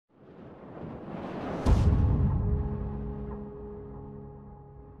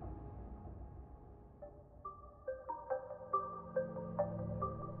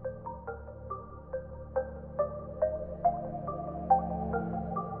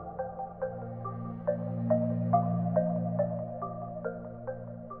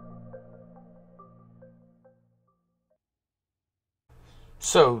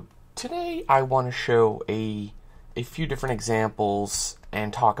So today I want to show a few different examples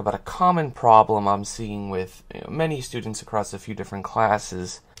and talk about a common problem I'm seeing with many students across a few different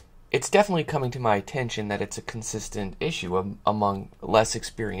classes. It's definitely coming to my attention that it's a consistent issue among less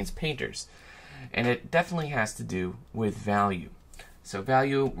experienced painters, and it definitely has to do with value. So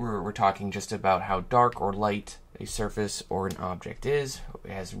value, we're talking just about how dark or light a surface or an object is.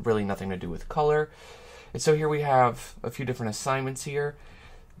 It has really nothing to do with color. And so here we have a few different assignments here.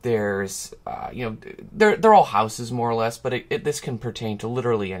 There's, they're all houses more or less, but this can pertain to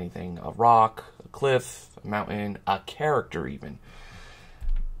literally anything. A rock, a cliff, a mountain, a character even.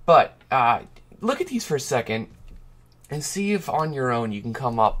 But look at these for a second and see if on your own you can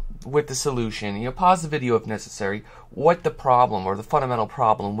come up with the solution. Pause the video if necessary, what the problem or the fundamental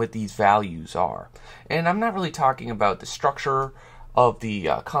problem with these values are. And I'm not really talking about the structure of the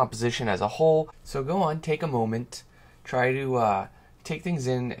composition as a whole. So go on, take a moment, try to take things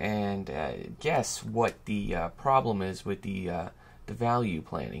in and guess what the problem is with the value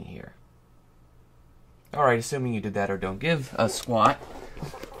planning here. Alright, assuming you did that or don't give a squat,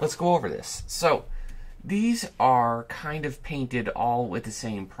 let's go over this. So these are kind of painted all with the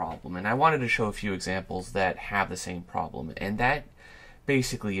same problem, and I wanted to show a few examples that have the same problem, and that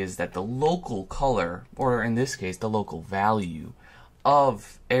basically is that the local color, or in this case the local value,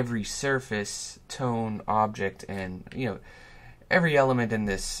 of every surface, tone, object, and every element in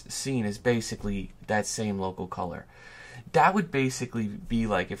this scene is basically that same local color. That would basically be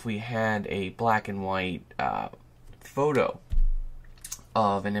like if we had a black and white photo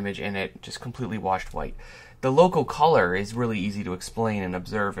of an image and it just completely washed white. The local color is really easy to explain and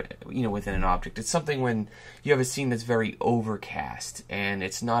observe, within an object. It's something when you have a scene that's very overcast and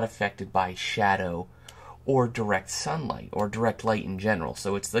it's not affected by shadow or direct sunlight or direct light in general.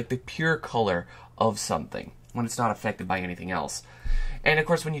 So it's like the pure color of something when it's not affected by anything else. And of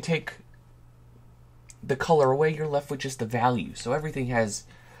course, when you take the color away, you're left with just the value. So everything has,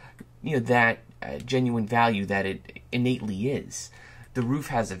 that genuine value that it innately is. The roof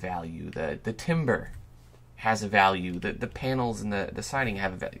has a value. The timber has a value. The panels and the siding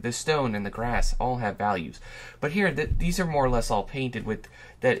have a value. The stone and the grass all have values. But here, these are more or less all painted with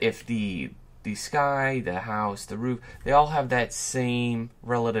that. If the sky, the house, the roof, they all have that same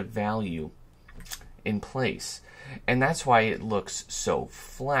relative value in place. And that's why it looks so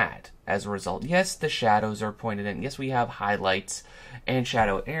flat as a result. Yes, the shadows are pointed in. Yes, we have highlights and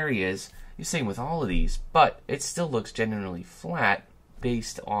shadow areas. Same with all of these, but it still looks genuinely flat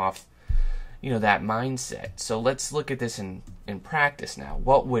based off, that mindset. So let's look at this in practice now.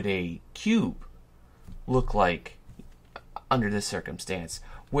 What would a cube look like under this circumstance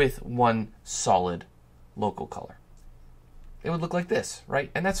with one solid local color? It would look like this,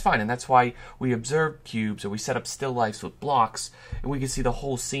 right? And that's fine, and that's why we observe cubes, or we set up still lifes with blocks, and we can see the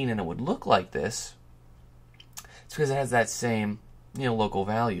whole scene and it would look like this. It's because it has that same local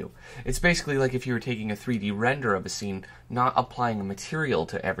value. It's basically like if you were taking a 3D render of a scene, not applying a material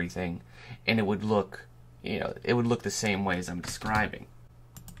to everything, and it would look, it would look the same way as I'm describing.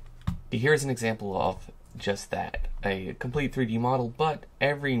 Here's an example of just that. A complete 3D model, but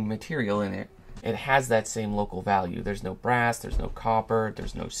every material in it has that same local value. There's no brass, there's no copper,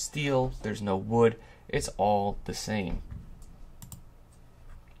 there's no steel, there's no wood. It's all the same.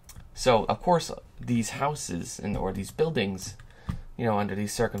 So, of course, these houses or these buildings, under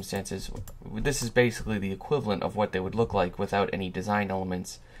these circumstances, this is basically the equivalent of what they would look like without any design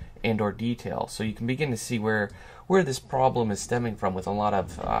elements and or detail. So you can begin to see where this problem is stemming from with a lot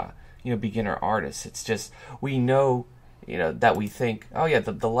of beginner artists. It's just we know that we think, oh yeah,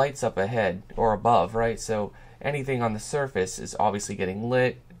 the light's up ahead or above, right? So anything on the surface is obviously getting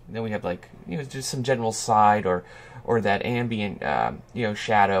lit. Then we have just some general side or that ambient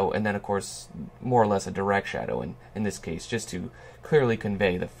shadow, and then of course more or less a direct shadow in this case, just to clearly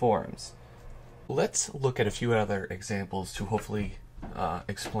convey the forms. Let's look at a few other examples to hopefully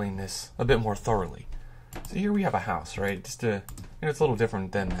explain this a bit more thoroughly. So here we have a house, right? Just it's a little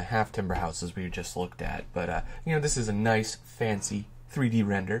different than the half timber houses we just looked at, but this is a nice fancy 3D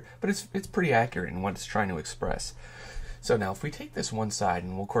render, but it's pretty accurate in what it's trying to express. So now if we take this one side,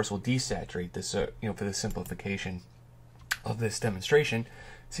 and of course we'll desaturate this for the simplification of this demonstration.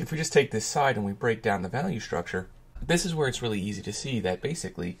 See, if we just take this side and we break down the value structure, this is where it's really easy to see that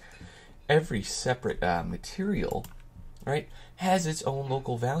basically every separate material, right, has its own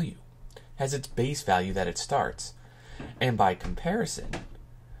local value, has its base value that it starts. And by comparison,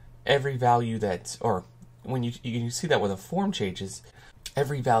 every value when you see that when the form changes,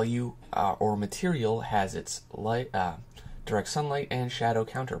 every value or material has its light, direct sunlight and shadow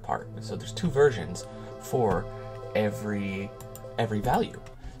counterpart. So there's two versions for every every value.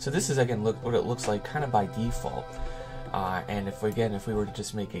 So this is, again, look what it looks like kind of by default. And if we were to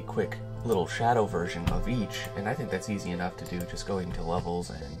just make a quick little shadow version of each, and I think that's easy enough to do, just going to levels,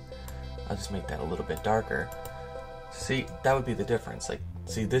 and I'll just make that a little bit darker. See, that would be the difference. Like,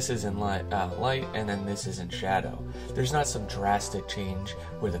 see, this is in light, and then this is in shadow. There's not some drastic change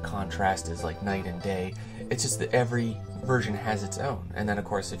where the contrast is like night and day. It's just that every version has its own. And then, of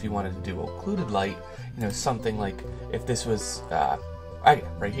course, if you wanted to do occluded light, you know, something like if this was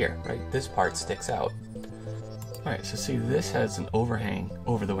right here, right? This part sticks out. Alright, so see, this has an overhang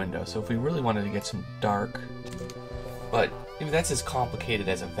over the window, so if we really wanted to get some dark, but that's as complicated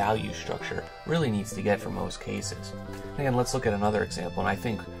as a value structure really needs to get for most cases. Again, let's look at another example, and I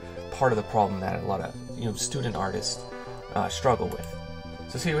think part of the problem that a lot of student artists struggle with.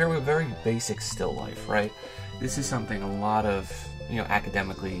 So see, here we have a very basic still life, right? This is something a lot of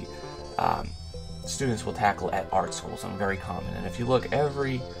academically students will tackle at art school, something very common. And if you look,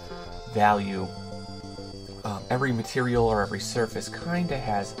 every value, every material or every surface kind of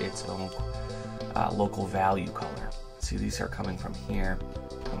has its own local value color. See, these are coming from here,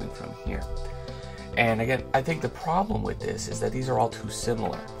 coming from here. And again, I think the problem with this is that these are all too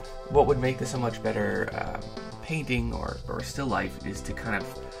similar. What would make this a much better painting or still life is to kind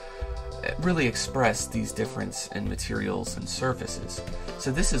of really express these difference in materials and surfaces.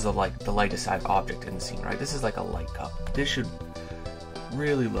 So this is the lightest side object in the scene, right? This is like a light cup. This should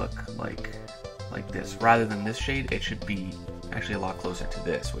really look like this. Rather than this shade, it should be actually a lot closer to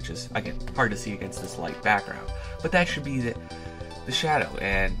this, which is, again, hard to see against this light background. But that should be the shadow,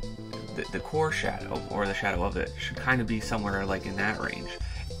 and the core shadow, or the shadow of it, should kind of be somewhere like in that range.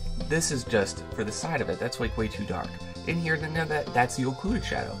 This is just, for the side of it, that's like way too dark. In here, now that's the occluded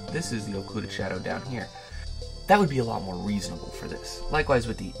shadow. This is the occluded shadow down here. That would be a lot more reasonable for this. Likewise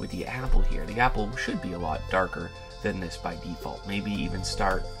with the apple here. The apple should be a lot darker than this by default. Maybe even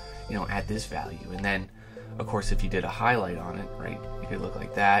start, at this value. And then, of course, if you did a highlight on it, right, it could look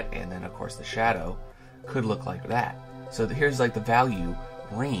like that. And then, of course, the shadow could look like that. So here's like the value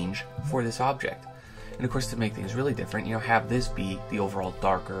range for this object. And of course, to make things really different, have this be the overall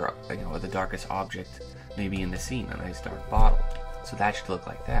darker, or the darkest object maybe in the scene, a nice dark bottle. So that should look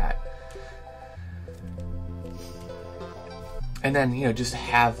like that. And then, just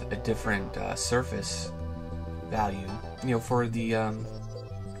have a different surface value, for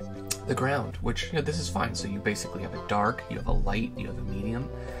the ground, which, this is fine. So you basically have a dark, you have a light, you have a medium,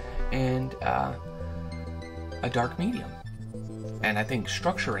 and a dark medium. And I think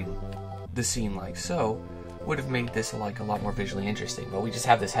structuring the scene like so would have made this like a lot more visually interesting. But we just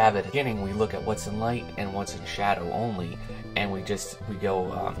have this habit at the beginning, we look at what's in light and what's in shadow only, and we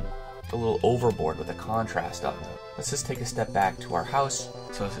go a little overboard with the contrast of them. Let's just take a step back to our house.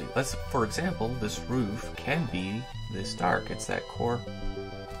 So for example, this roof can be this dark. It's that core,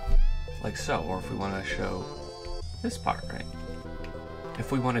 like so. Or if we want to show this part, right?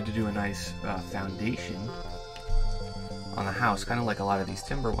 If we wanted to do a nice foundation on the house, kind of like a lot of these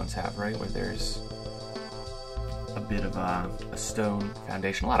timber ones have, right? Where there's a bit of a stone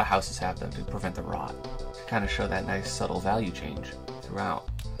foundation. A lot of houses have them to prevent the rot, to kind of show that nice subtle value change throughout.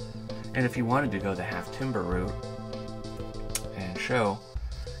 And if you wanted to go the half timber route and show,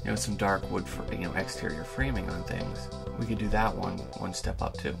 some dark wood for exterior framing on things, we could do that one step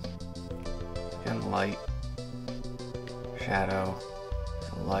up too. Again, light, shadow,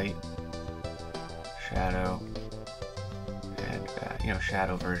 light, shadow, and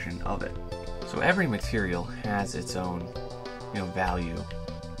shadow version of it. So every material has its own value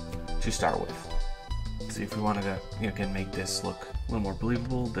to start with. So if we wanted to again make this look a little more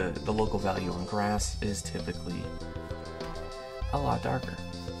believable, the local value on grass is typically a lot darker.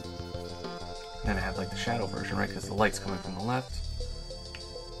 Then I have like the shadow version, right? Because the light's coming from the left.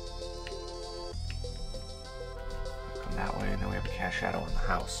 Come that way, and then we have a cast shadow on the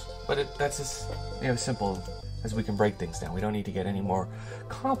house. But that's as simple as we can break things down. We don't need to get any more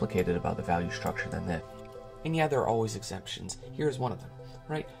complicated about the value structure than that. And yeah, there are always exceptions. Here's one of them,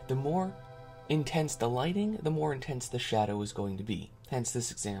 right? The more intense the lighting, the more intense the shadow is going to be. Hence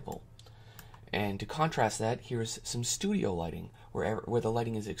this example. And to contrast that, here's some studio lighting, where the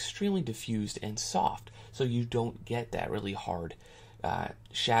lighting is extremely diffused and soft, so you don't get that really hard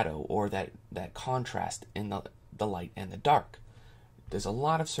shadow or that contrast in the light and the dark. There's a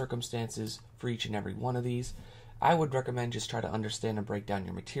lot of circumstances for each and every one of these. I would recommend just try to understand and break down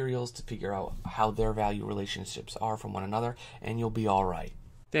your materials to figure out how their value relationships are from one another, and you'll be all right.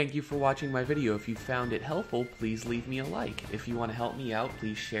 Thank you for watching my video. If you found it helpful, please leave me a like. If you want to help me out,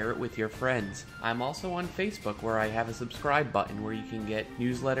 please share it with your friends. I'm also on Facebook, where I have a subscribe button where you can get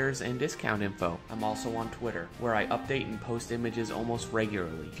newsletters and discount info. I'm also on Twitter, where I update and post images almost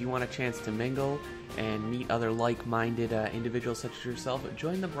regularly. If you want a chance to mingle and meet other like-minded individuals such as yourself,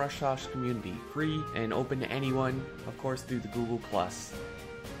 join the Brushtosh community, free and open to anyone, of course through the Google+.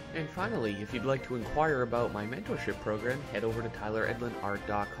 And finally, if you'd like to inquire about my mentorship program, head over to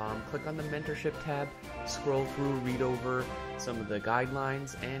tyleredlinart.com, click on the mentorship tab, scroll through, read over some of the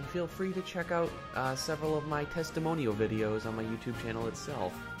guidelines, and feel free to check out several of my testimonial videos on my YouTube channel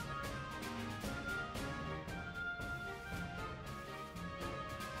itself.